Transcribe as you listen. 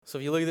So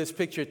if you look at this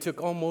picture, it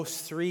took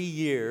almost 3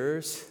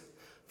 years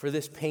for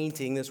this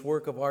painting, this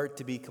work of art,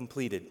 to be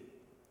completed.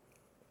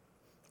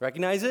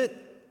 Recognize it?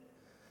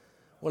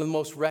 One of the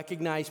most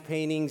recognized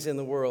paintings in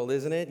the world,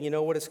 isn't it? You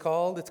know what it's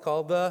called? It's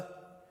called the...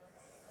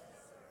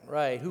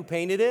 Right. Who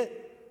painted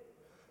it?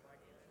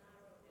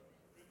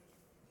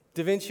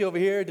 Da Vinci over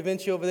here, Da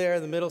Vinci over there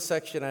in the middle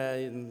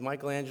section.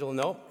 Michelangelo,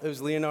 nope. It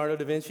was Leonardo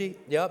da Vinci.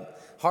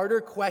 Yep.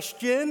 Harder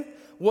question.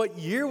 What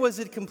year was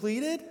it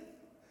completed?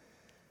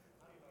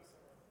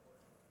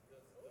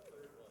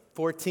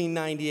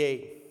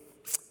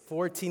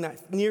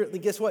 1498. Nearly,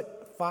 guess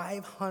what?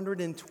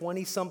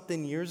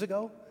 520-something years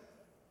ago?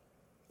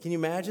 Can you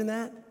imagine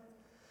that?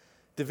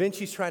 Da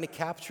Vinci's trying to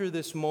capture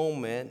this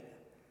moment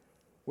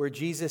where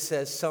Jesus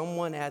says,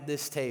 someone at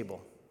this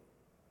table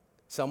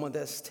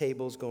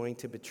is going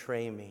to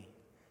betray me.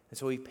 And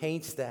so he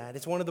paints that.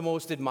 It's one of the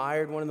most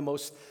admired, one of the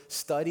most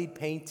studied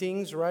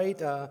paintings, right,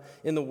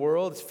 in the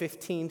world. It's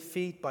 15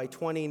 feet by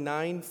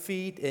 29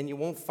 feet, and you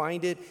won't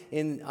find it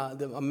in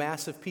a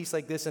massive piece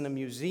like this in a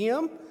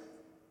museum.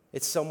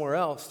 It's somewhere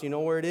else. Do you know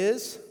where it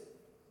is?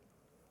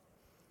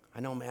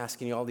 I know I'm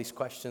asking you all these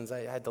questions.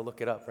 I had to look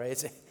it up,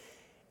 right?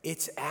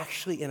 It's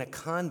actually in a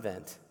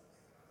convent.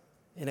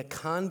 In a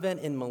convent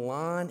in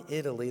Milan,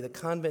 Italy, the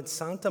convent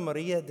Santa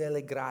Maria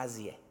delle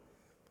Grazie.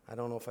 I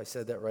don't know if I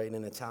said that right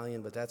in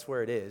Italian, but that's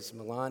where it is,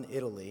 Milan,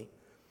 Italy.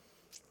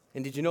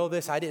 And did you know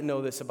this? I didn't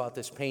know this about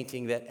this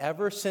painting, that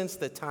ever since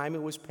the time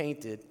it was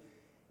painted,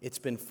 it's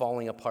been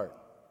falling apart.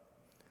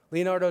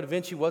 Leonardo da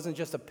Vinci wasn't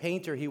just a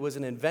painter, he was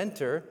an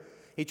inventor.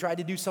 He tried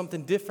to do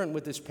something different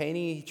with this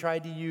painting. He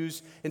tried to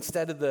use,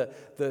 instead of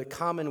the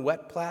common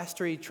wet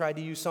plaster, he tried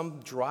to use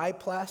some dry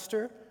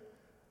plaster,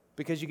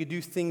 because you could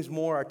do things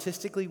more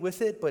artistically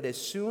with it. But as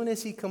soon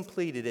as he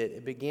completed it,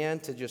 it began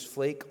to just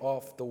flake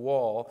off the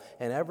wall.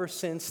 And ever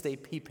since he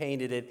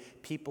painted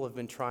it, people have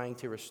been trying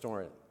to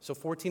restore it. So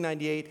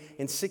 1498,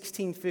 in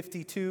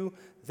 1652,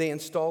 they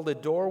installed a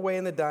doorway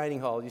in the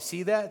dining hall. You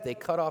see that? They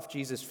cut off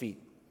Jesus' feet.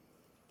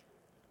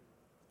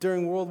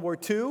 During World War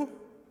II,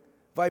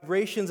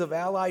 vibrations of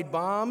Allied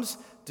bombs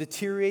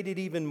deteriorated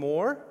even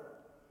more.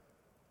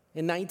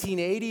 In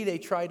 1980, they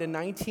tried a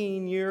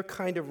 19-year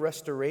kind of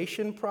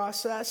restoration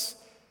process,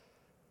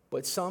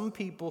 but some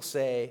people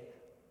say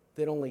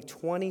that only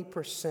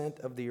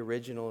 20% of the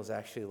original is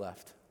actually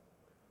left.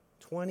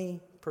 20%.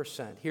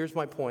 Here's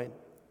my point.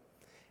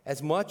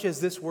 As much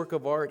as this work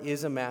of art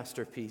is a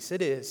masterpiece,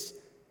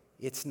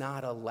 it's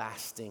not a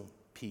lasting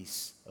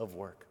piece of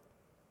work.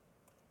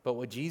 But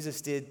what Jesus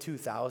did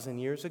 2,000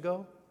 years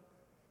ago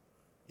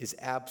is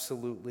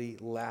absolutely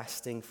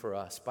lasting for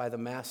us. By the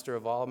master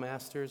of all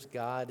masters,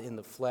 God in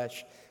the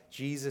flesh,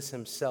 Jesus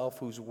himself,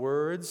 whose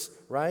words,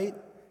 right,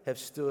 have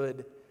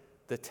stood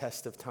the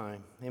test of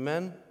time.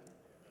 Amen?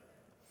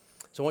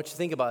 So I want you to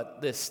think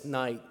about this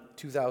night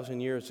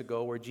 2,000 years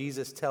ago where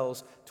Jesus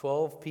tells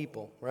 12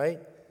 people, right?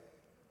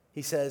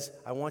 He says,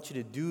 I want you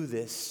to do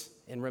this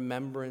in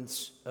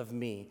remembrance of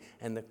me.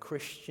 And the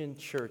Christian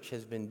church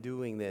has been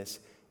doing this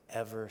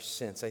ever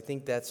since. I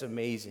think that's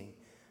amazing.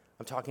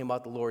 I'm talking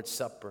about the Lord's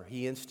Supper.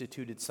 He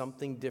instituted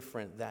something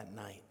different that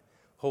night.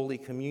 Holy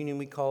Communion,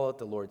 we call it,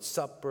 the Lord's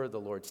Supper, the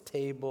Lord's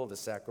Table, the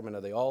Sacrament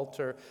of the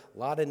Altar. A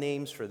lot of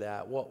names for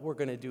that. What we're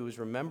going to do is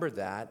remember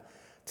that.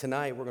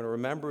 Tonight, we're going to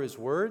remember his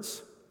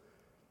words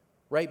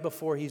right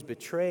before he's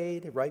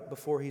betrayed, right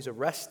before he's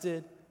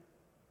arrested,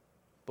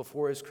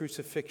 before his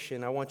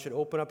crucifixion. I want you to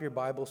open up your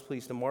Bibles,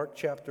 please, to Mark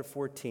chapter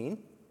 14.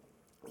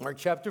 Mark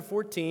chapter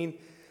 14.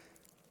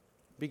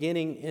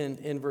 Beginning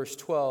in verse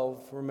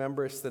 12,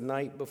 remember it's the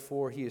night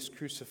before he is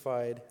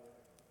crucified.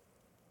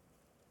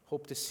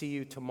 Hope to see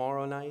you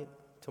tomorrow night.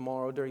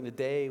 Tomorrow during the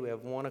day, we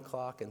have 1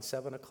 o'clock and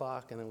 7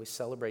 o'clock, and then we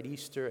celebrate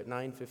Easter at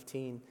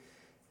 9:15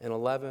 and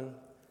 11.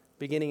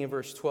 Beginning in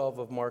verse 12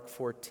 of Mark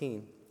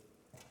 14.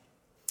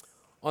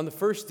 On the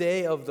first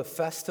day of the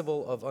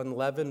festival of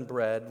unleavened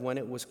bread, when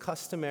it was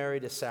customary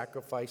to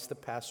sacrifice the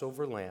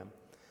Passover lamb,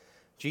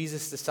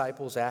 Jesus'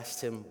 disciples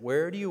asked him,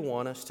 "Where do you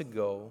want us to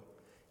go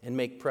and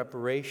make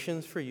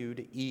preparations for you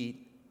to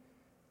eat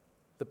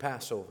the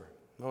Passover?"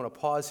 I want to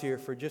pause here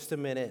for just a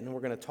minute, and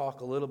we're going to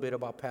talk a little bit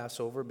about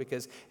Passover,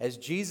 because as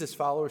Jesus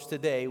followers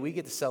today, we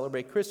get to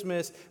celebrate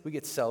Christmas, we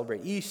get to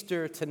celebrate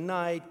Easter,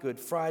 tonight, Good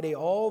Friday,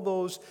 all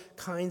those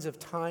kinds of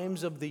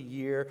times of the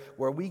year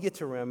where we get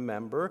to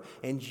remember.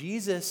 And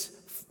Jesus,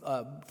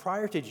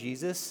 prior to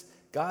Jesus,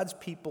 God's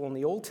people in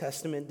the Old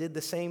Testament did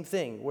the same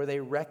thing, where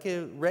they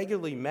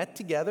regularly met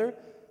together,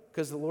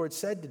 because the Lord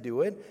said to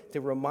do it,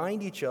 to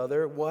remind each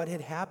other what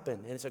had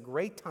happened. And it's a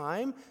great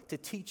time to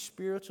teach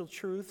spiritual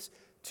truths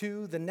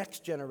to the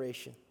next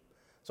generation.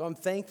 So I'm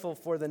thankful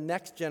for the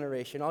next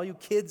generation. All you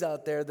kids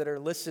out there that are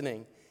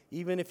listening,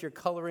 even if you're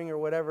coloring or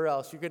whatever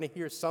else, you're going to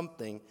hear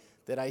something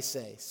that I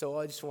say. So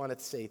I just wanted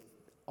to say,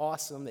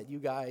 awesome that you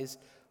guys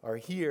are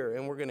here,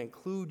 and we're going to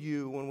include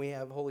you when we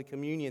have Holy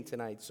Communion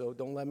tonight. So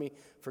don't let me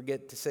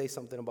forget to say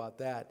something about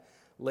that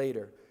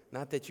later.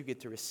 Not that you get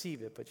to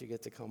receive it, but you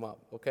get to come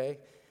up, okay?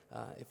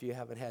 If you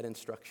haven't had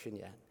instruction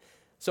yet.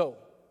 So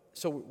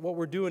what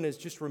we're doing is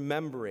just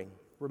remembering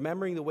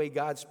remembering the way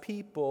God's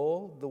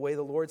people, the way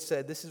the Lord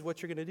said, this is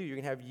what you're going to do. You're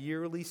going to have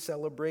yearly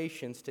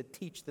celebrations to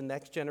teach the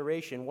next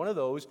generation. One of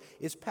those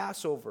is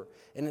Passover.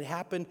 And it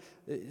happened,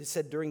 it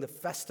said, during the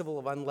festival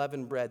of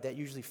unleavened bread. That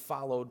usually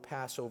followed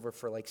Passover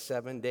for like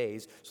 7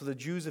 days. So the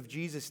Jews of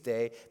Jesus'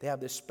 day, they have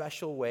this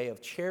special way of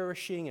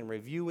cherishing and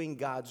reviewing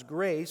God's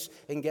grace.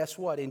 And guess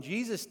what? In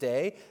Jesus'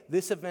 day,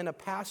 this event of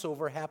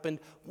Passover happened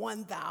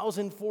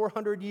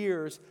 1,400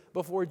 years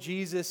before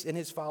Jesus and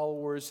his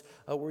followers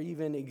were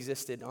even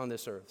existed on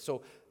this earth.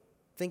 So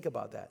think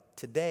about that.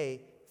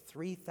 Today,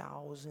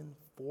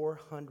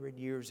 3,400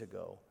 years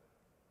ago,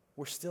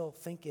 we're still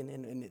thinking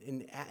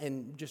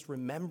and just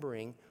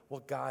remembering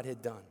what God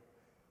had done.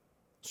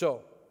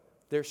 So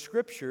their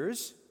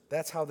scriptures,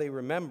 that's how they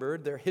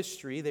remembered their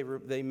history.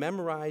 They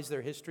memorized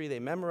their history. They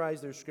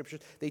memorized their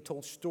scriptures. They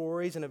told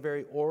stories in a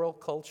very oral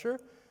culture.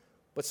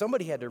 But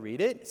somebody had to read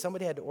it.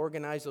 Somebody had to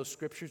organize those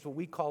scriptures. What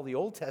we call the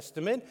Old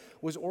Testament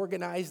was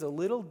organized a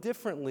little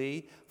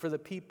differently for the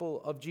people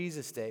of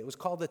Jesus' day. It was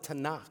called the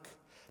Tanakh.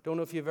 Don't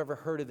know if you've ever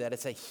heard of that.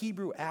 It's a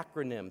Hebrew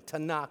acronym,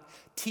 Tanakh.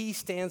 T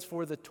stands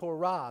for the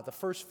Torah, the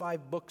first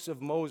 5 books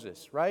of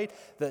Moses, right?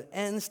 The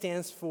N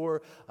stands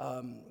for,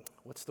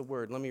 what's the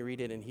word? Let me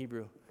read it in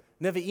Hebrew.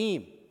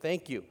 Nevi'im.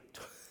 Thank you.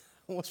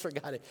 Almost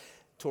forgot it.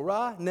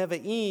 Torah,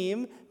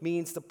 Nevi'im,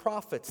 means the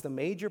prophets, the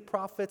major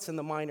prophets and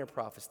the minor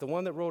prophets. The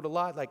one that wrote a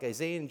lot, like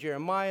Isaiah and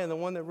Jeremiah, and the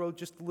one that wrote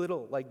just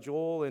little, like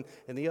Joel and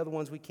the other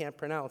ones we can't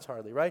pronounce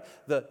hardly, right?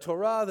 The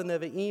Torah, the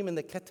Nevi'im, and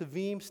the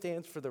Ketuvim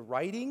stands for the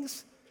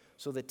writings.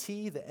 So the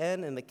T, the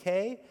N, and the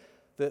K.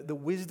 The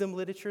wisdom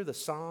literature, the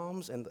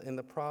Psalms and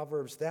the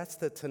Proverbs, that's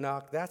the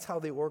Tanakh. That's how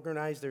they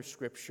organized their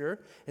scripture.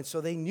 And so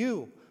they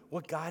knew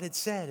what God had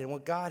said and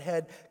what God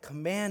had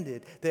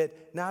commanded,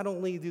 that not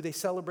only do they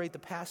celebrate the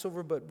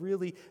Passover, but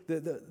really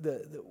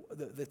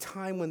the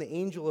time when the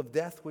angel of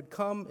death would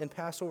come and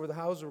pass over the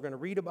house. We're going to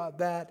read about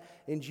that.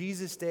 In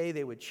Jesus' day,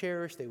 they would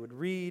cherish, they would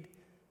read,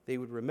 they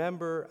would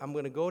remember. I'm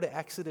going to go to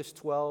Exodus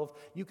 12.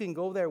 You can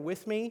go there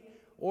with me,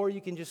 or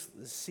you can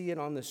just see it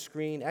on the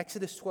screen.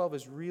 Exodus 12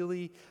 is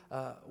really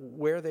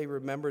where they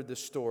remembered the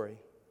story.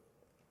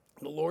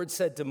 The Lord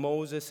said to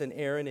Moses and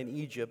Aaron in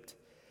Egypt,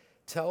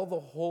 "Tell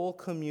the whole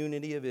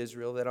community of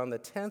Israel that on the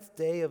 10th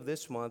day of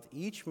this month,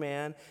 each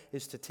man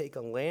is to take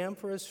a lamb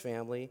for his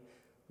family,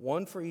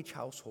 one for each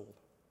household.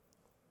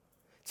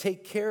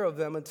 Take care of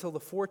them until the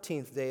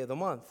 14th day of the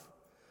month,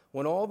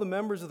 when all the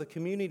members of the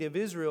community of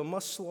Israel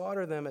must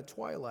slaughter them at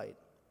twilight.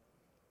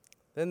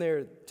 Then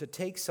they're to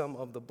take some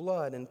of the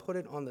blood and put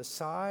it on the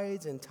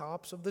sides and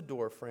tops of the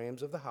door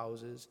frames of the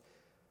houses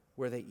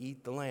where they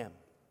eat the lambs.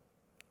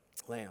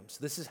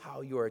 This is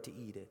how you are to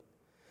eat it.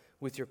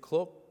 With your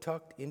cloak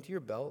tucked into your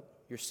belt,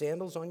 your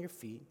sandals on your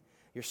feet,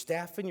 your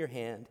staff in your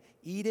hand,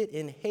 eat it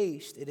in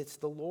haste. It's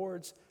the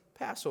Lord's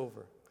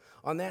Passover.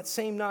 On that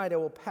same night I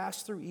will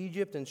pass through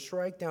Egypt and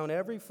strike down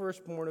every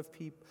firstborn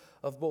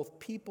of both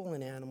people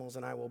and animals,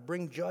 and I will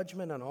bring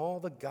judgment on all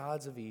the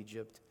gods of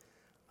Egypt.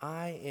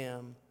 I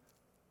am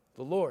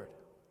the Lord.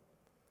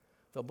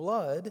 The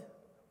blood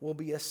will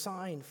be a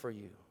sign for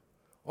you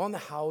on the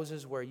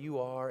houses where you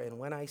are, and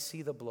when I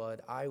see the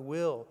blood, I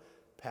will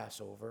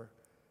pass over.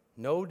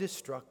 No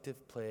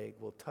destructive plague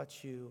will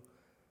touch you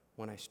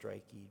when I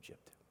strike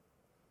Egypt."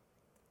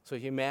 So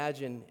you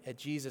imagine at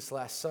Jesus'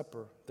 Last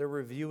Supper, they're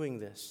reviewing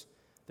this.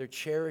 They're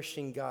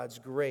cherishing God's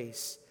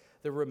grace.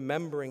 They're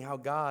remembering how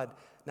God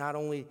not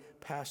only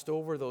passed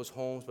over those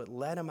homes, but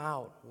led them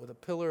out with a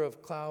pillar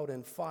of cloud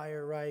and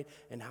fire, right?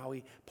 And how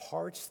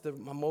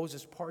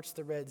Moses parts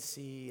the Red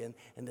Sea,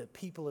 and the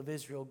people of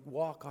Israel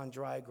walk on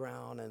dry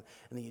ground, and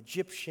the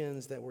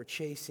Egyptians that were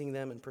chasing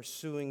them and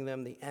pursuing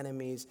them, the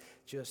enemies,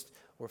 just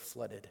were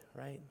flooded,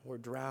 right? Were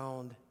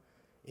drowned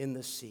in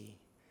the sea.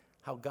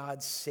 How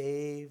God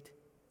saved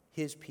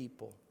his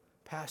people.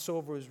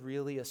 Passover was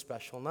really a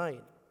special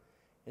night.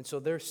 And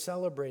so they're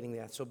celebrating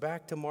that. So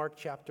back to Mark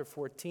chapter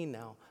 14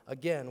 now.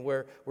 Again,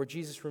 where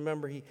Jesus,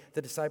 remember,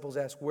 the disciples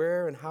asked,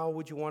 "Where and how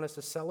would you want us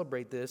to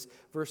celebrate this?"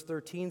 Verse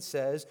 13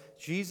 says,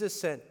 Jesus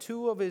sent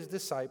 2 of his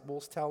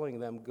disciples, telling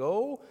them,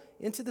 "Go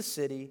into the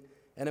city,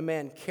 and a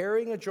man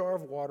carrying a jar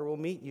of water will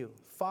meet you.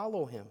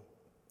 Follow him.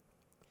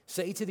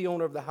 Say to the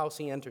owner of the house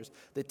he enters,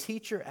 'The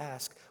teacher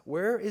asks,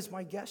 where is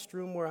my guest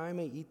room where I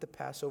may eat the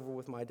Passover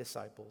with my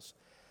disciples?'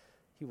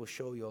 He will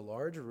show you a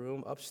large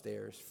room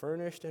upstairs,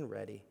 furnished and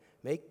ready.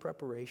 Make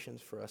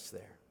preparations for us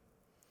there."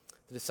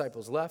 The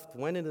disciples left,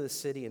 went into the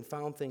city, and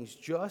found things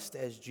just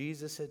as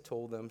Jesus had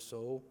told them,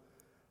 so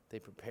they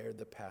prepared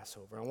the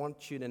Passover. I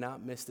want you to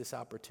not miss this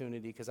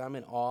opportunity, because I'm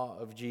in awe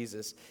of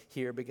Jesus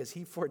here, because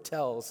he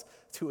foretells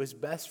to his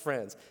best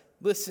friends,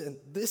 listen,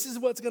 this is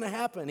what's going to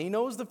happen. He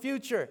knows the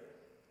future.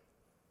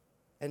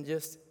 And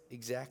just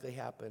exactly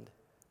happened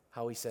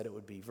how he said it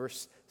would be.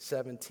 Verse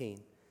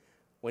 17.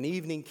 When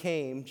evening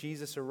came,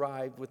 Jesus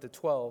arrived with the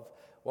 12.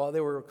 While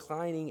they were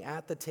reclining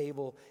at the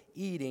table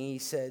eating, he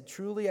said,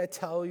 "Truly I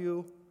tell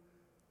you,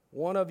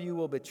 one of you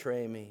will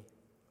betray me,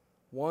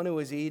 one who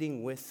is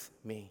eating with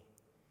me."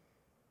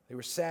 They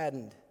were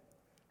saddened,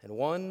 and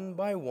one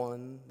by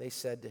one they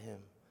said to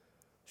him,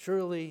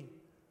 "Surely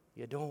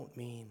you don't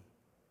mean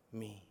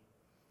me.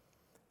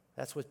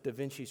 That's what Da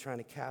Vinci's trying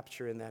to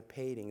capture in that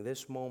painting,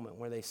 this moment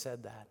where they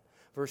said that.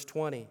 Verse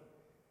 20,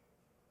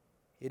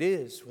 it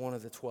is one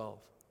of the 12.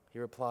 He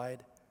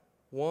replied,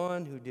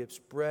 one who dips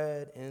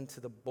bread into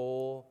the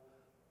bowl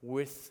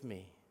with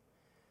me.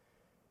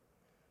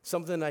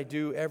 Something I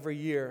do every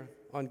year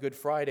on Good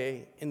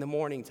Friday in the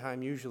morning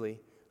time usually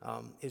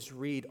is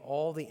read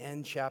all the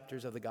end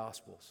chapters of the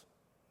Gospels.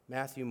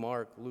 Matthew,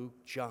 Mark,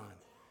 Luke, John.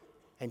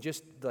 And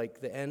just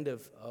like the end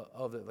of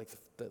it, like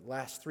the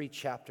last 3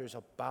 chapters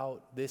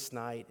about this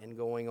night and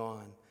going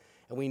on.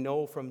 And we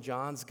know from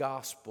John's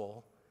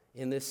Gospel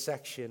in this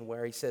section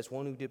where he says,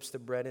 one who dips the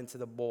bread into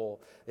the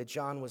bowl, that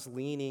John was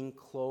leaning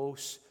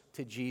close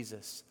to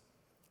Jesus.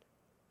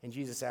 And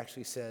Jesus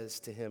actually says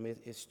to him,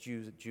 it's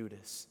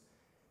Judas.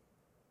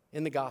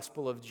 In the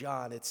Gospel of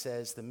John, it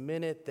says the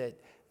minute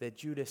that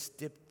Judas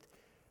dipped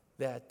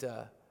that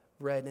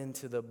bread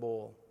into the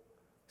bowl,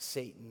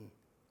 Satan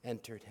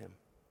entered him.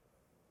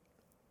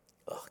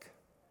 Ugh,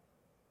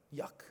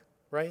 yuck,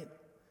 right?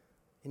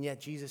 And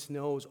yet Jesus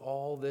knows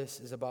all this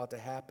is about to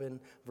happen.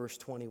 Verse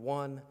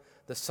 21,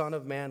 the Son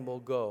of Man will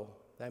go.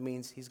 That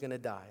means he's going to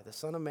die. The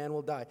Son of Man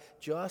will die,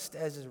 just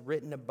as is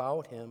written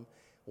about him.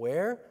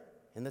 Where?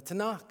 In the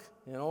Tanakh,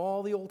 in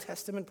all the Old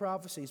Testament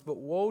prophecies. But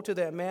woe to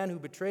that man who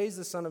betrays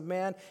the Son of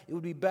Man. It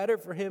would be better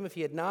for him if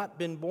he had not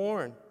been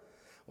born.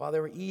 While they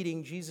were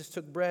eating, Jesus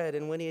took bread,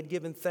 and when he had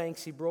given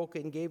thanks, he broke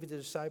it and gave it to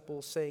the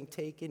disciples, saying,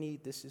 take and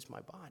eat, this is my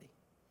body.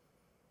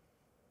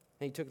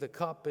 And he took the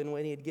cup, and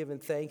when he had given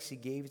thanks, he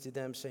gave it to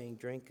them, saying,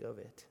 drink of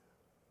it.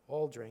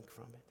 All drank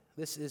from it.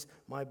 This is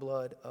my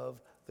blood of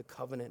the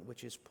covenant,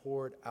 which is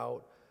poured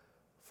out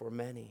for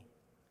many,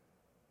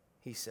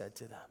 he said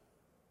to them.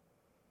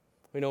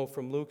 We know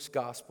from Luke's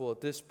gospel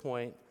at this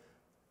point,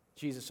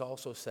 Jesus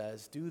also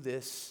says, do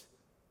this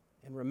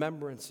in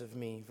remembrance of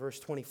me. Verse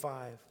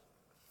 25,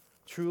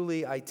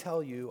 truly I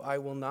tell you, I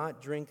will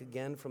not drink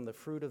again from the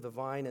fruit of the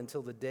vine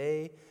until the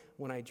day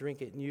when I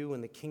drink it new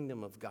in the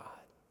kingdom of God.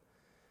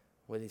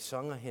 Where they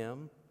sung a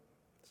hymn,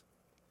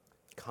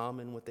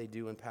 common what they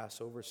do in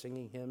Passover,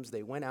 singing hymns,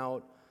 they went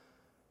out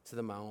to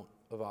the Mount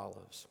of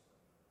Olives.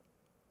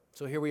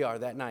 So here we are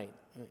that night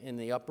in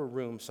the upper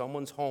room,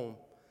 someone's home.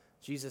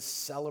 Jesus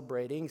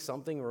celebrating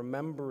something,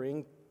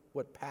 remembering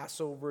what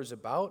Passover is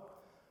about.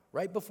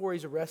 Right before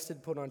he's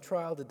arrested, put on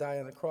trial to die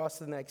on the cross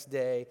the next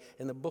day.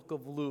 In the book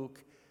of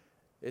Luke,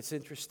 it's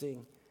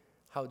interesting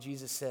how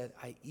Jesus said,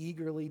 I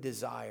eagerly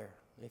desire.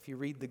 If you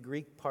read the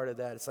Greek part of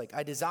that, it's like,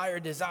 I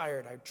desired,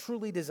 I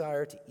truly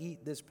desire to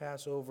eat this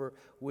Passover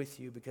with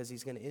you, because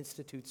he's going to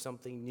institute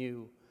something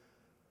new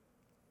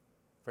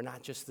for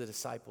not just the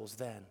disciples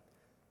then,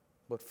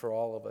 but for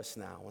all of us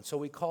now. And so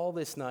we call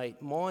this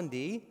night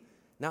Maundy,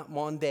 not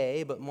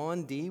Maunday, but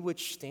Maundy,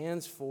 which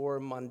stands for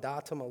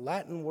mandatum, a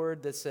Latin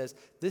word that says,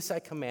 this I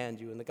command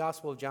you. In the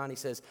Gospel of John, he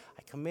says,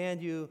 I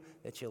command you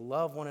that you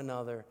love one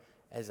another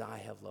as I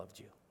have loved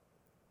you.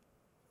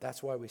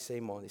 That's why we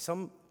say Maundy.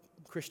 Some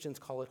Christians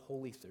call it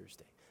Holy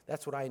Thursday.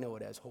 That's what I know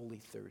it as, Holy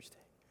Thursday.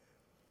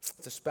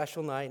 It's a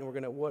special night,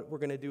 and what we're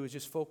going to do is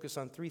just focus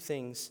on 3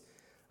 things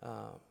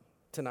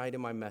tonight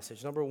in my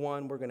message. Number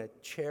 1, we're going to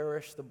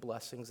cherish the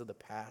blessings of the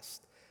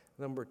past.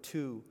 Number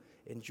 2,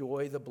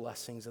 enjoy the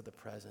blessings of the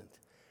present.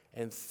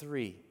 And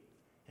 3,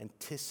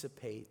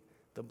 anticipate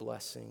the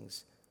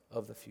blessings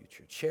of the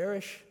future.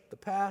 Cherish the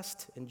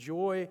past,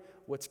 enjoy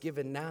what's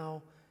given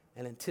now,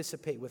 and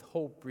anticipate with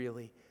hope,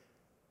 really,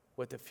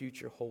 what the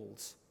future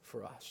holds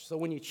for us. So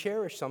when you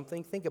cherish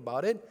something, think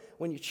about it.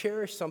 When you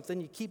cherish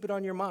something, you keep it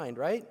on your mind,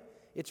 right?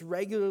 It's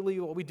regularly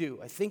what we do.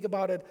 I think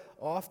about it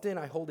often.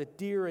 I hold it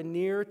dear and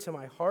near to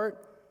my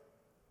heart.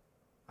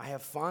 I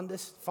have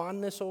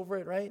fondness over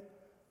it, right?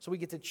 So we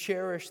get to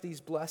cherish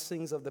these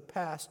blessings of the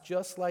past,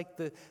 just like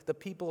the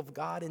people of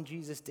God in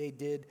Jesus' day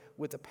did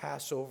with the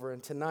Passover.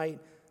 And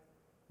tonight,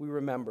 we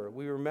remember.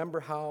 We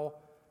remember how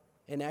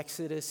in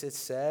Exodus it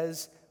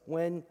says,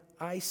 when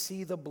I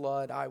see the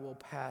blood, I will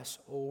pass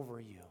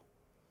over you.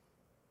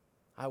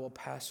 I will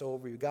pass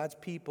over you. God's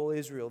people,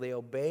 Israel, they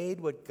obeyed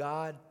what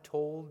God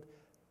told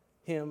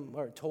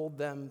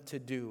them to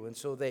do. And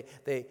so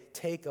they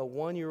take a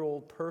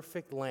 1-year-old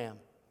perfect lamb.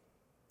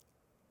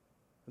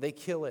 They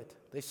kill it.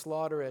 They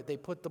slaughter it. They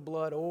put the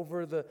blood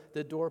over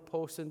the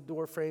doorposts and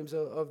door frames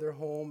of their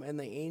home, and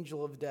the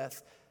angel of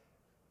death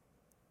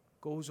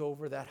goes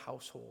over that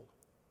household.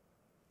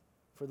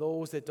 For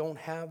those that don't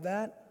have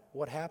that,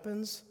 what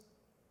happens?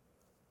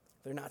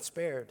 They're not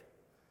spared.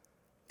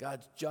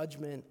 God's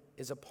judgment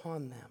is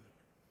upon them.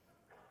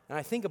 And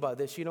I think about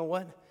this, you know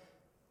what?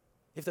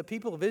 If the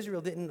people of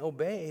Israel didn't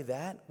obey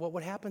that, what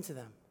would happen to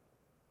them?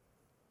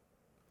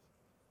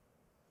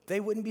 They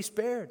wouldn't be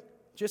spared,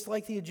 just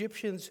like the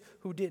Egyptians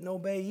who didn't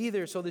obey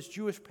either. So this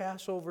Jewish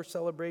Passover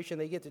celebration,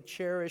 they get to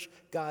cherish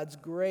God's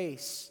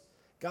grace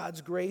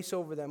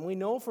over them. We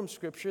know from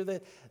Scripture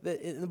that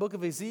in the book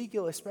of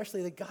Ezekiel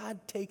especially, that God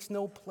takes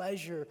no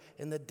pleasure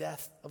in the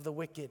death of the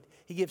wicked.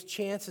 He gives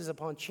chances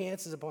upon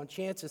chances upon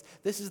chances.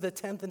 This is the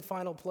 10th and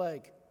final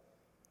plague.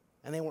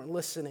 And they weren't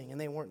listening.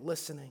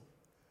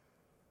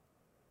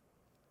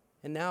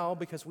 And now,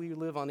 because we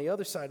live on the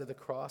other side of the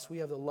cross, we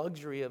have the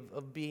luxury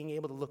of being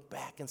able to look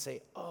back and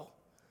say, oh,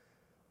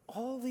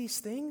 all these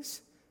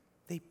things,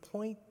 they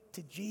point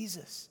to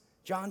Jesus.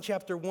 John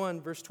chapter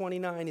 1, verse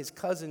 29, his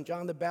cousin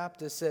John the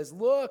Baptist says,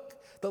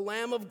 look, the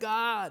Lamb of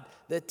God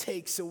that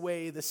takes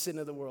away the sin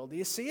of the world. Do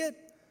you see it?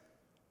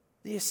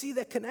 Do you see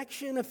that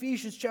connection?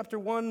 Ephesians chapter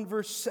 1,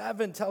 verse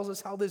 7 tells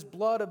us how this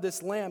blood of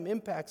this Lamb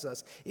impacts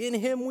us. In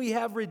him we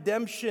have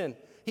redemption.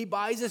 He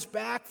buys us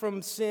back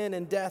from sin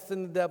and death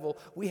and the devil.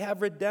 We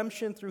have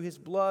redemption through his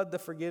blood, the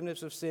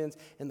forgiveness of sins,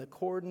 in the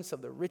accordance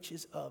of the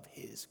riches of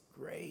his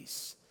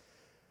grace.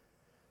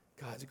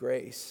 God's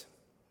grace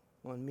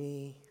on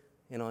me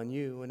and on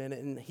you. And then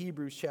in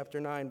Hebrews chapter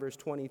 9, verse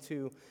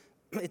 22,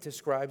 it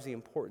describes the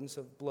importance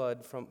of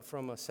blood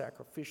from a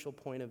sacrificial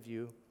point of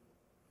view.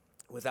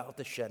 Without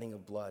the shedding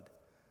of blood,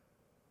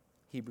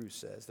 Hebrews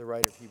says, the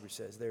writer of Hebrews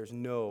says, there's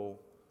no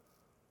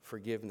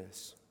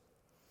forgiveness.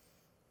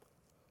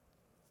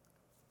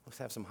 Let's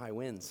have some high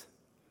winds.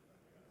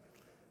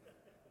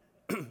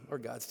 Or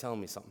God's telling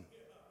me something.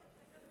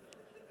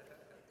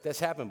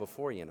 That's happened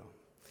before, you know.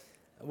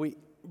 We,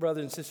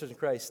 brothers and sisters in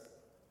Christ,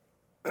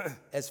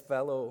 as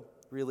fellow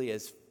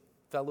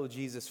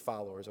Jesus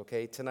followers,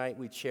 okay? Tonight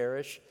we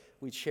cherish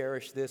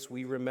this.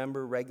 We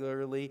remember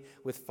regularly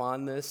with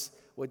fondness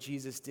what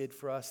Jesus did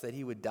for us, that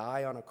he would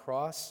die on a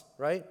cross,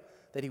 right?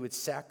 That he would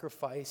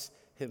sacrifice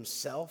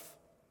himself.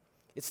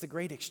 It's the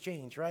great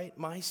exchange, right?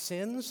 My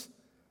sins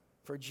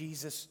for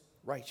Jesus'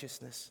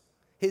 righteousness.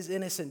 His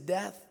innocent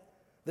death,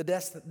 the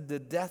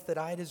death that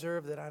I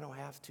deserve, that I don't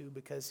have to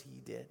because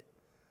he did.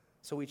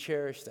 So we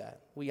cherish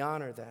that. We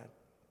honor that.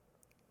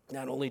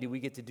 Not only do we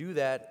get to do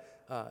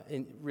that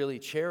and really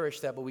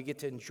cherish that, but we get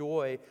to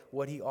enjoy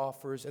what he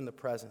offers in the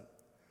present.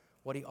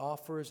 What he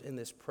offers in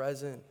this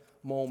present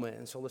moment.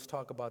 And so let's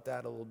talk about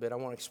that a little bit. I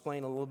want to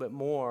explain a little bit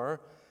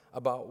more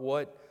about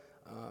what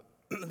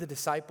the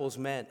disciples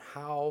meant,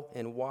 how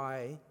and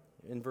why.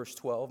 In verse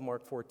 12,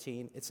 Mark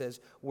 14, it says,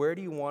 where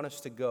do you want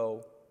us to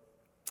go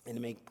and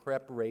to make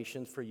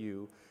preparations for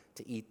you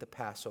to eat the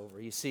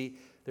Passover? You see,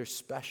 there's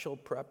special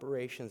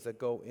preparations that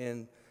go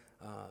in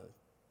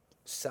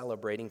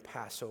celebrating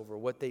Passover.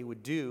 What they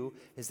would do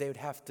is they would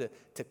have to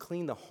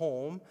clean the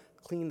home,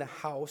 clean the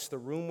house, the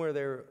room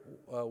where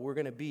we're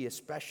going to be,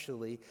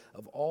 especially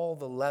of all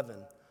the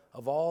leaven,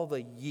 of all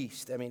the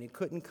yeast. I mean, it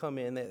couldn't come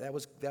in. That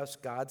was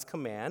God's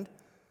command.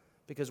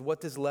 Because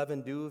what does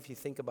leaven do if you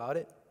think about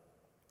it?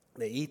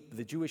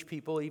 The Jewish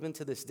people, even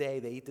to this day,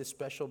 they eat this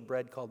special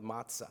bread called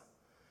matzah.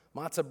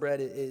 Matzah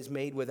bread is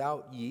made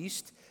without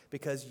yeast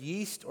because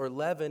yeast or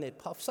leaven, it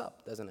puffs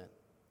up, doesn't it?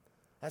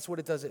 That's what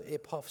it does.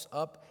 It puffs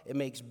up. It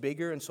makes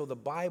bigger. And so the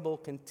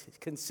Bible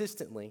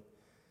consistently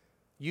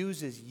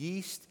uses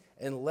yeast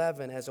and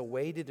leaven as a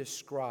way to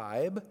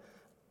describe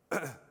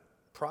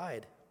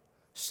pride,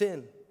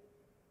 sin.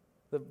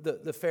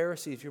 The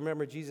Pharisees, if you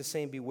remember Jesus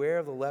saying, beware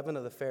of the leaven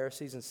of the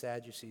Pharisees and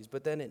Sadducees.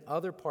 But then in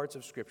other parts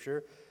of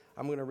Scripture,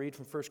 I'm going to read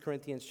from 1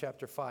 Corinthians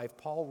chapter 5.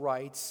 Paul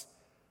writes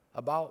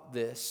about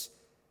this,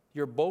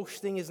 your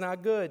boasting is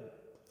not good.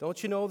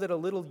 Don't you know that a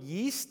little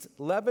yeast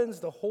leavens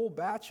the whole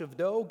batch of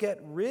dough? Get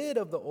rid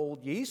of the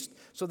old yeast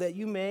so that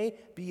you may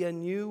be a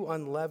new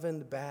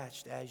unleavened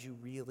batch as you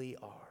really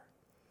are.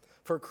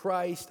 For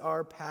Christ,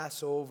 our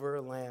Passover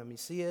lamb, you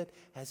see it,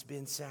 has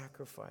been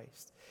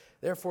sacrificed.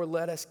 Therefore,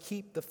 let us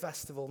keep the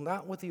festival,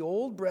 not with the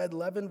old bread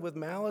leavened with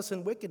malice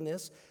and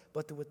wickedness,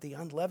 but with the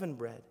unleavened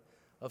bread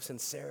of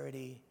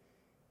sincerity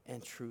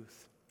and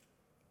truth.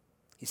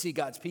 You see,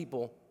 God's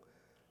people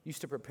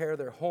used to prepare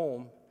their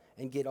home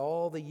and get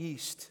all the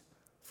yeast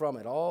from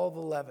it, all the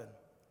leaven.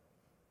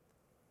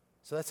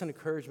 So that's an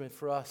encouragement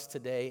for us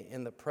today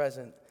in the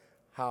present.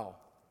 How?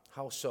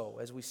 How so?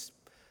 As we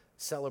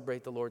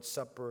celebrate the Lord's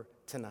Supper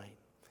tonight.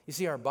 You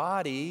see, our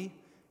body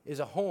is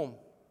a home,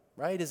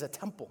 right? Is a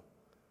temple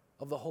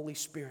of the Holy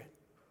Spirit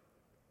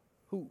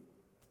who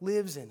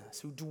lives in us,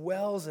 who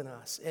dwells in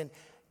us. And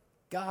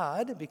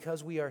God,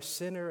 because we are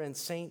sinner and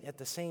saint at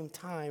the same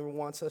time,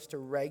 wants us to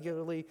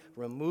regularly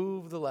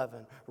remove the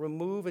leaven,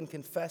 remove and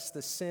confess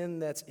the sin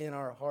that's in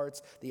our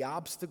hearts, the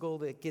obstacle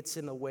that gets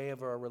in the way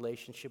of our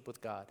relationship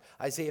with God.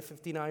 Isaiah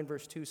 59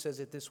 verse 2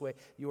 says it this way,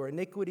 your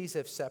iniquities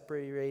have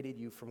separated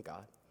you from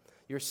God.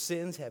 Your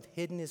sins have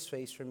hidden his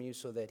face from you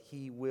so that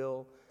he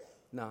will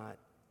not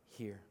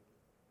hear.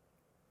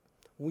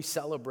 When we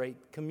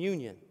celebrate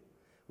communion,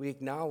 we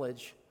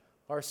acknowledge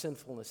our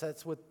sinfulness.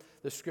 That's what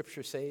the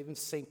scriptures say. Even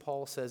St.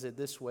 Paul says it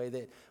this way,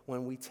 that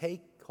when we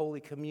take Holy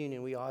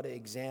Communion, we ought to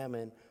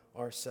examine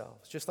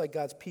ourselves. Just like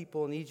God's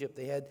people in Egypt,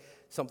 they had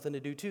something to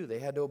do too. They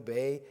had to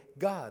obey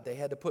God. They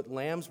had to put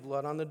lamb's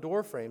blood on the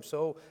doorframe.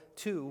 So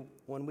too,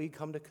 when we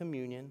come to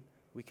communion,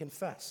 we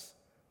confess.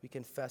 We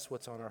confess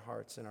what's on our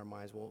hearts and our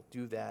minds. We'll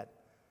do that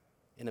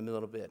in a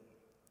little bit.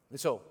 And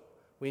so,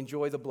 we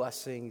enjoy the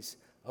blessings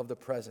of the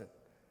present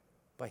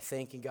by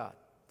thanking God.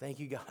 Thank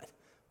you, God,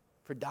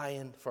 for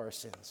dying for our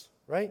sins,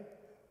 right?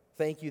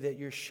 Thank you that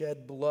your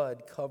shed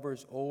blood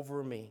covers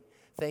over me.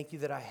 Thank you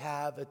that I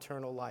have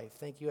eternal life.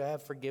 Thank you I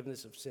have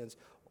forgiveness of sins.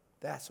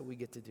 That's what we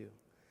get to do.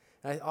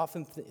 And I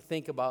often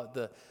think about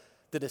the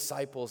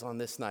disciples on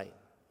this night.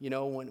 You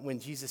know, when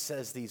Jesus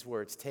says these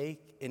words,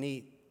 take and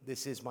eat,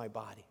 this is my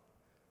body.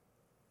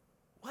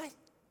 What?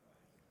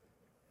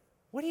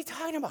 What are you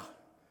talking about?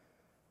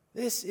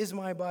 This is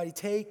my body.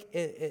 Take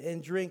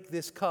and drink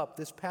this cup,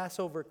 this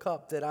Passover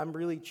cup that I'm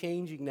really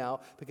changing now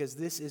because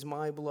this is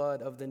my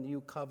blood of the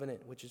new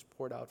covenant, which is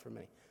poured out for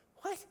many.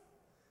 What?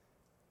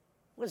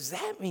 What does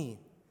that mean?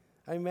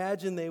 I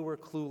imagine they were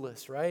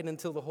clueless, right?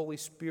 Until the Holy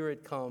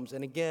Spirit comes.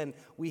 And again,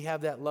 we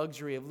have that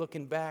luxury of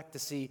looking back to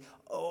see,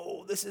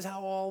 oh, this is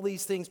how all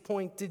these things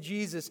point to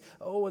Jesus.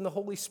 Oh, and the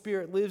Holy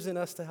Spirit lives in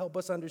us to help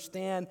us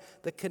understand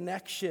the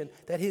connection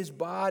that his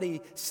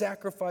body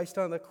sacrificed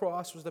on the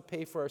cross was to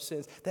pay for our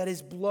sins, that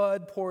his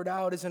blood poured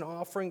out as an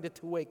offering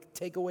to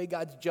take away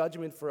God's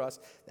judgment for us.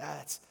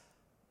 That's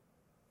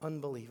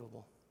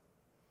unbelievable.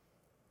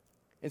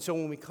 And so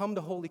when we come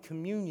to Holy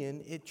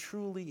Communion, it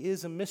truly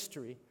is a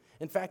mystery.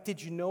 In fact,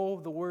 did you know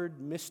the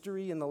word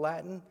mystery in the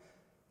Latin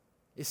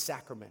is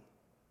sacrament?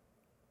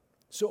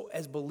 So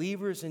as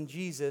believers in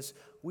Jesus,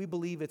 we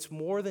believe it's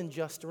more than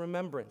just a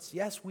remembrance.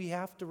 Yes, we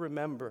have to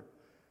remember.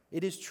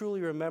 It is truly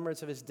a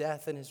remembrance of his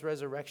death and his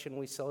resurrection when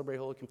we celebrate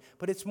Holy Communion.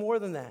 But it's more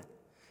than that.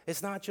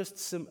 It's not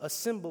just a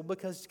symbol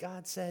because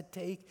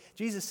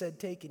Jesus said,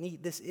 take and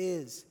eat. This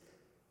is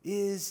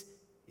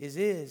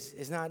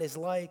not is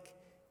like,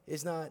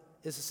 is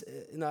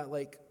not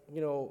like,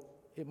 you know,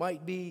 it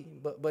might be,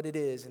 but it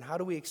is. And how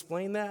do we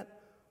explain that?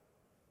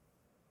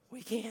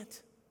 We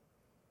can't.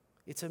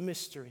 It's a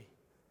mystery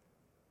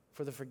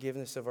for the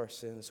forgiveness of our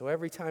sins. So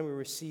every time we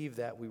receive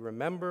that, we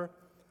remember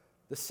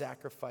the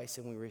sacrifice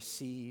and we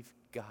receive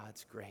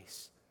God's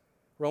grace.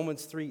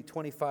 Romans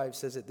 3:25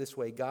 says it this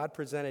way: God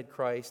presented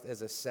Christ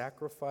as a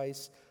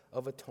sacrifice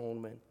of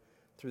atonement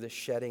through the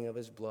shedding of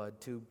his blood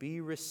to be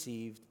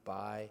received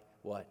by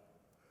what?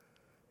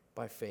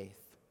 By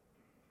faith.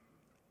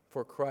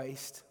 For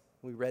Christ,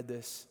 we read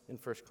this in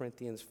 1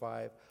 Corinthians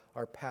 5,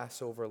 our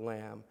Passover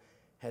lamb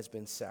has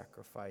been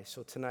sacrificed.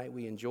 So tonight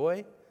we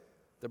enjoy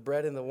the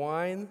bread and the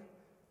wine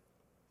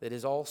that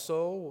is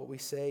also what we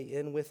say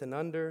in, with, and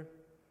under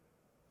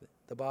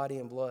the body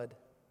and blood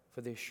for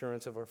the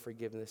assurance of our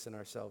forgiveness and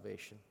our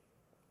salvation.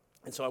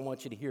 And so I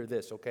want you to hear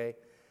this, okay?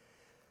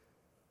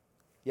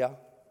 Yeah?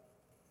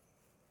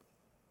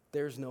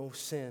 There's no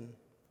sin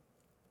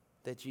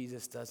that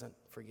Jesus doesn't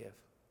forgive.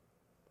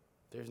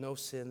 There's no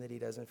sin that he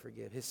doesn't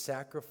forgive. His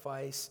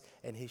sacrifice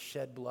and his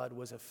shed blood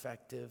was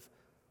effective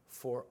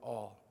for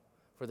all,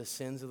 for the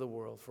sins of the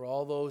world, for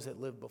all those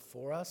that lived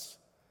before us,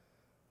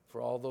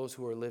 for all those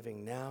who are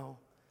living now,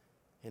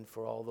 and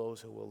for all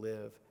those who will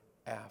live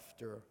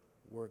after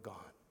we're gone.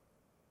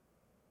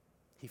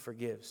 He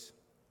forgives.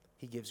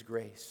 He gives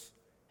grace.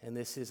 And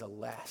this is a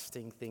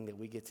lasting thing that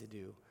we get to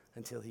do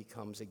until he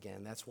comes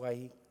again. That's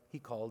why he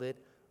called it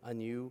a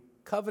new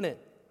covenant.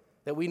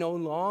 That they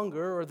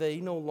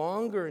no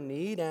longer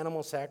need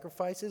animal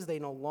sacrifices. They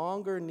no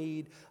longer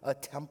need a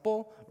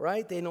temple,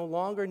 right? They no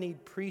longer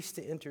need priests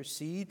to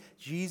intercede.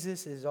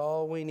 Jesus is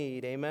all we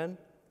need. Amen?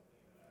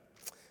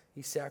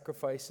 He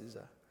sacrifices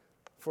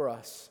for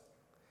us.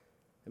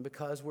 And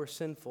because we're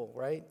sinful,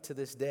 right, to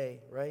this day,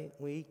 right,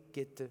 we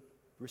get to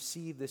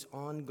receive this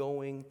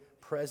ongoing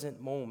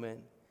present moment.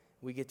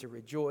 We get to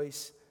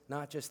rejoice.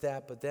 Not just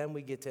that, but then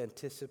we get to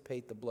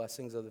anticipate the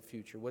blessings of the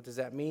future. What does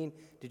that mean?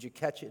 Did you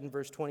catch it in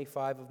verse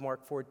 25 of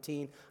Mark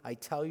 14? I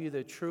tell you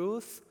the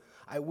truth,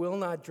 I will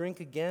not drink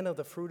again of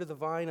the fruit of the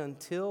vine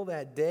until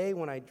that day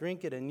when I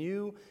drink it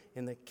anew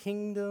in the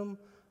kingdom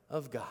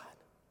of God.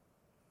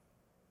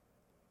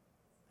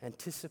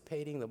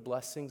 Anticipating the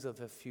blessings of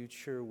the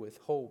future with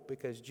hope,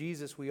 because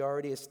Jesus, we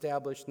already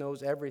established,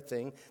 knows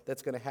everything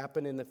that's going to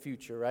happen in the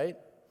future, right?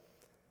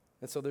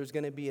 And so there's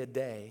going to be a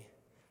day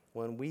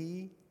when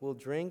we will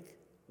drink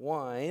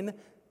wine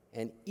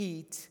and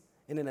eat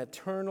in an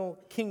eternal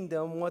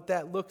kingdom. What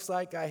that looks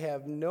like, I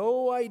have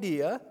no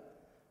idea,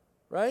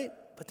 right?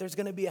 But there's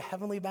going to be a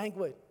heavenly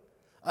banquet,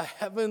 a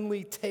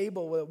heavenly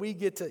table that we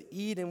get to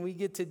eat and we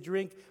get to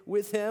drink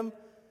with him.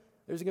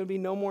 There's going to be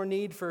no more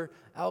need for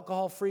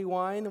alcohol-free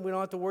wine, and we don't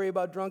have to worry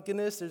about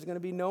drunkenness. There's going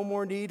to be no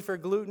more need for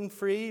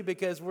gluten-free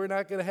because we're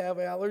not going to have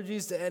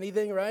allergies to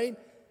anything, right?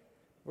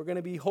 We're going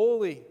to be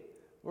holy.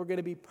 We're going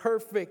to be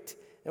perfect.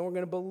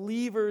 And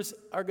believers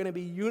are going to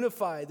be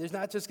unified. There's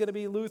not just going to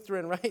be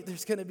Lutheran, right?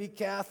 There's going to be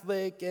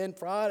Catholic and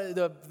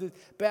the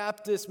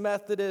Baptist,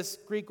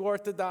 Methodist, Greek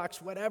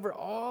Orthodox, whatever,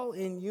 all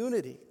in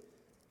unity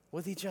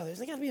with each other.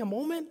 Isn't there going to be a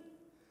moment?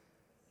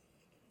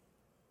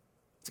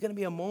 It's going to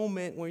be a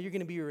moment where you're going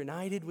to be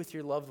reunited with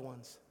your loved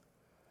ones.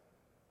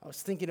 I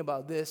was thinking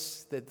about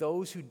this, that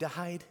those who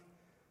died,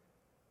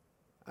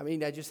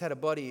 I just had a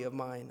buddy of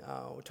mine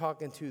we're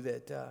talking to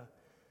that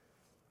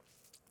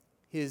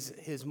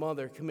his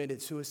mother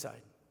committed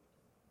suicide.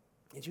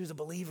 And she was a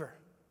believer.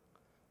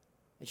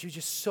 And she was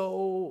just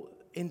so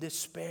in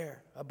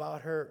despair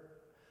about her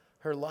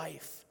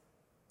life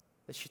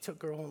that she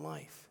took her own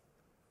life.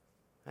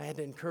 I had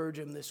to encourage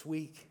him this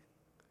week.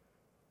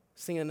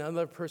 Seeing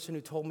another person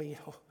who told me,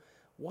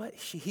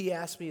 he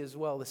asked me as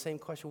well the same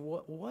question,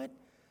 what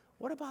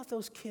What about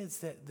those kids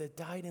that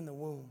died in the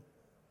womb?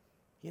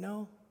 You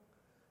know,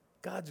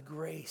 God's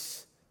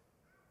grace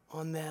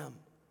on them.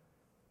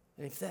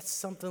 And if that's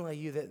something like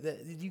you,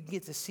 that you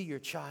get to see your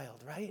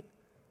child, right?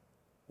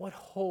 What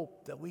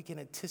hope that we can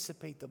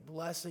anticipate the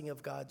blessing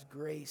of God's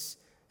grace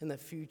in the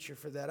future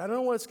for that. I don't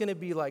know what it's going to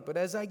be like, but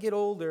as I get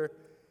older,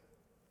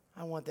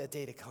 I want that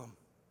day to come.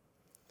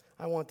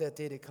 I want that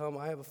day to come.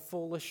 I have a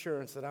full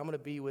assurance that I'm going to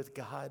be with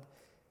God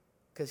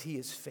because He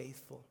is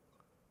faithful.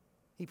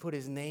 He put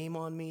His name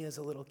on me as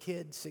a little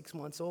kid, 6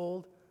 months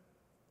old.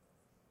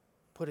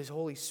 Put His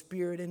Holy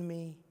Spirit in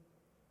me.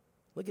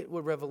 Look at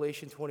what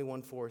Revelation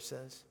 21:4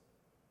 says.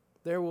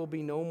 There will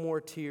be no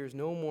more tears,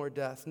 no more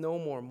death, no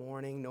more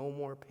mourning, no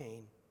more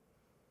pain.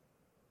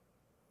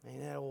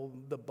 And that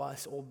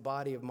old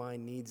body of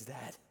mine needs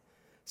that.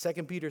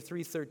 2 Peter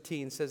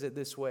 3:13 says it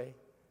this way.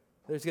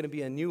 There's going to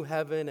be a new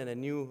heaven and a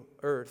new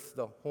earth,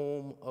 the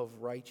home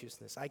of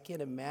righteousness. I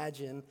can't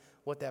imagine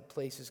what that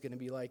place is going to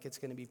be like. It's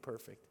going to be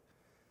perfect.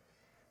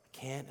 I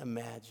can't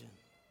imagine.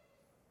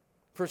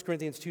 1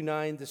 Corinthians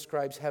 2:9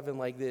 describes heaven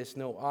like this.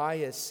 No eye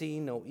has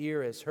seen, no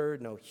ear has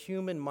heard, no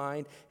human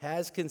mind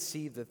has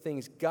conceived the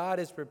things God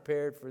has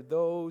prepared for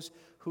those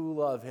who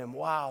love Him.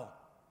 Wow.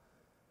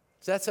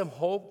 Is that some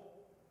hope?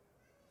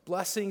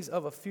 Blessings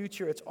of a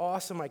future. It's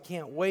awesome. I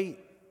can't wait.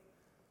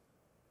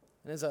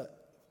 And as a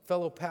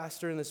fellow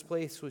pastor in this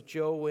place with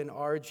Joe and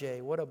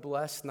RJ, what a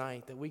blessed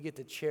night that we get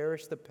to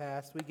cherish the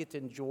past. We get to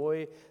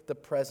enjoy the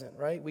present,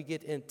 right? We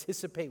get to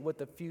anticipate what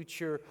the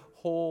future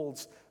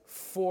holds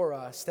for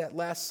us. That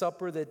Last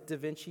Supper that Da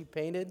Vinci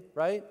painted,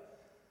 right?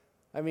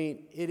 I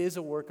mean, it is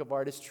a work of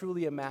art. It's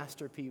truly a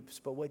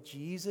masterpiece. But what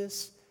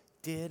Jesus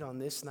did on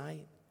this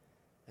night,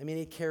 I mean,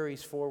 it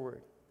carries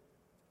forward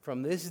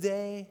from this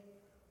day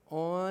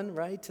on,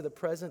 right, to the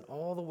present,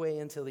 all the way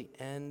until the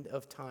end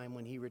of time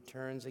when He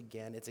returns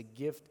again. It's a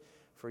gift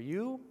for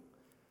you.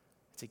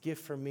 It's a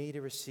gift for me to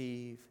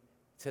receive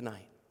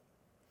tonight.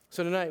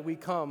 So tonight we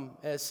come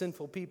as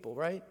sinful people,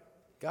 right?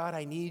 God,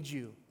 I need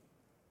you.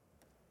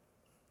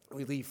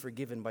 We leave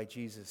forgiven by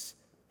Jesus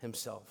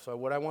Himself. So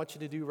what I want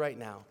you to do right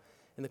now,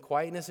 in the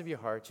quietness of your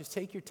heart, just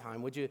take your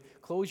time. Would you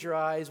close your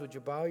eyes? Would you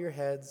bow your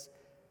heads?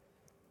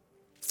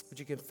 Would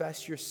you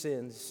confess your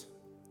sins,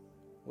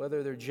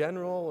 whether they're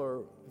general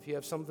or if you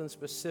have something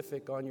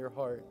specific on your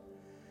heart?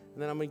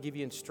 And then I'm going to give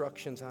you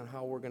instructions on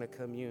how we're going to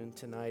commune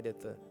tonight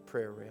at the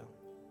prayer rail.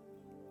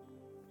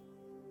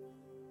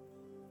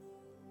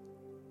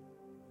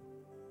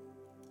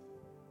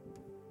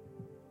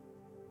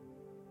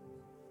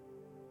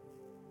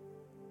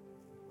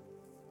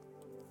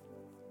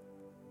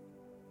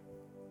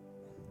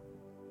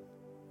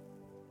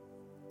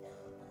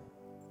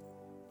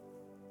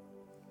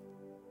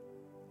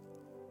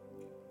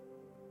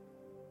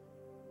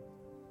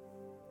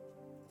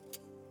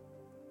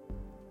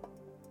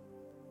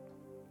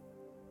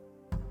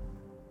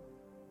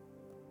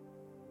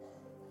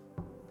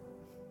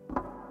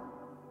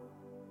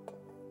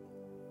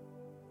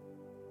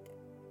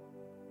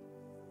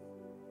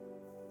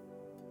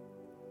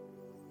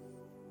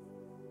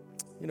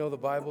 You know, the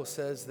Bible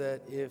says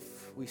that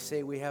if we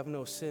say we have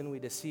no sin, we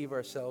deceive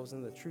ourselves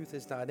and the truth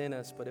is not in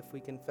us. But if we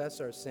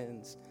confess our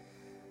sins,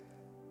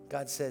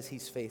 God says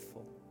He's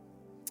faithful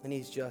and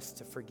He's just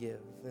to forgive.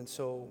 And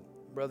so,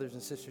 brothers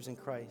and sisters in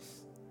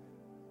Christ,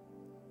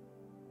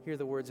 hear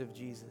the words of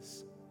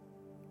Jesus.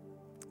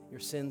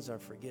 Your sins are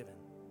forgiven.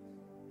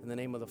 In the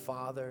name of the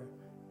Father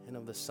and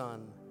of the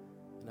Son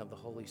and of the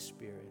Holy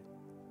Spirit.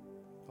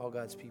 All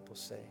God's people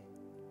say,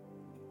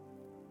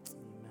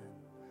 amen.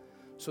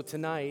 So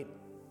tonight,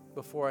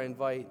 before I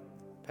invite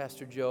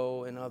Pastor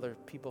Joe and other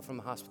people from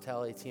the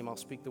hospitality team, I'll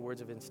speak the words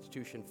of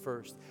institution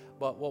first.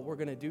 But what we're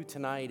going to do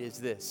tonight is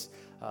this.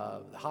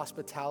 The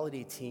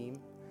hospitality team,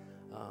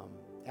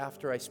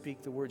 after I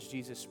speak the words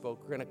Jesus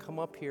spoke, we're going to come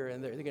up here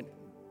and they're going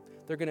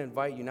to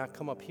invite you, not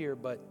come up here,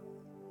 but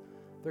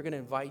they're going to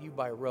invite you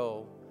by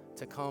row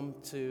to come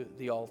to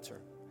the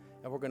altar.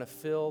 And we're going to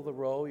fill the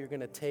row. You're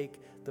going to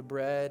take the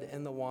bread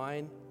and the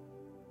wine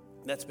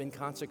that's been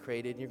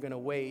consecrated, and you're going to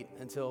wait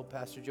until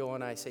Pastor Joe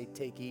and I say,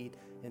 take, eat,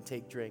 and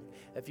take, drink.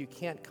 If you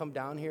can't come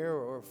down here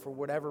or for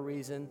whatever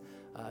reason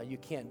you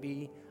can't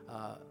be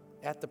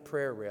at the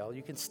prayer rail,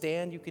 you can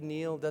stand, you can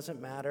kneel,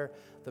 doesn't matter.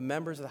 The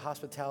members of the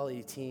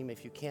hospitality team,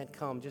 if you can't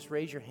come, just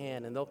raise your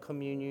hand and they'll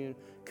commune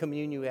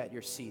you at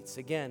your seats.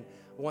 Again,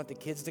 we want the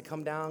kids to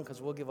come down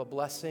because we'll give a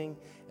blessing.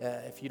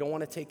 If you don't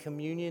want to take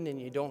communion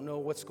and you don't know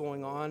what's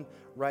going on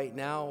right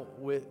now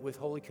with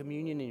Holy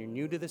Communion and you're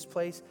new to this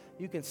place,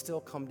 you can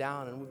still come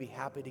down and we'll be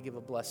happy to give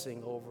a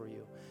blessing over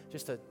you.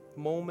 Just a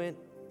moment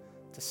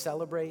to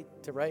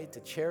celebrate,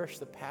 to cherish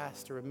the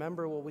past, to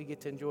remember what we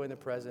get to enjoy in the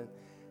present,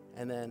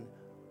 and then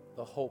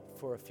the hope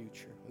for a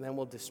future. And then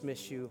we'll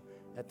dismiss you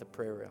at the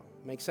prayer rail.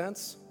 Make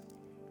sense?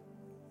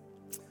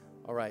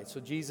 All right, so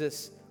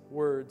Jesus'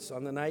 words,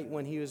 on the night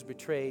when He was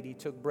betrayed, He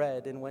took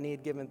bread, and when He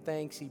had given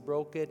thanks, He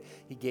broke it.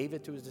 He gave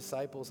it to His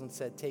disciples and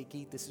said, take,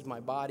 eat, this is my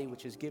body,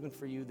 which is given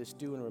for you. This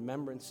do in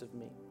remembrance of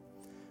me.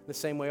 The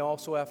same way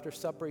also after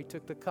supper he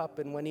took the cup,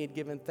 and when he had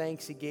given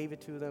thanks, he gave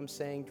it to them,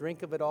 saying,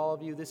 "Drink of it, all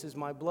of you. This is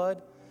my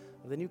blood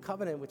of the new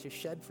covenant, which is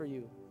shed for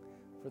you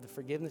for the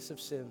forgiveness of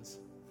sins.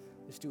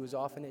 This do as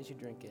often as you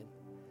drink it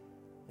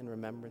in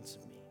remembrance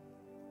of me."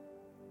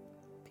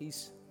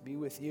 Peace be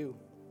with you.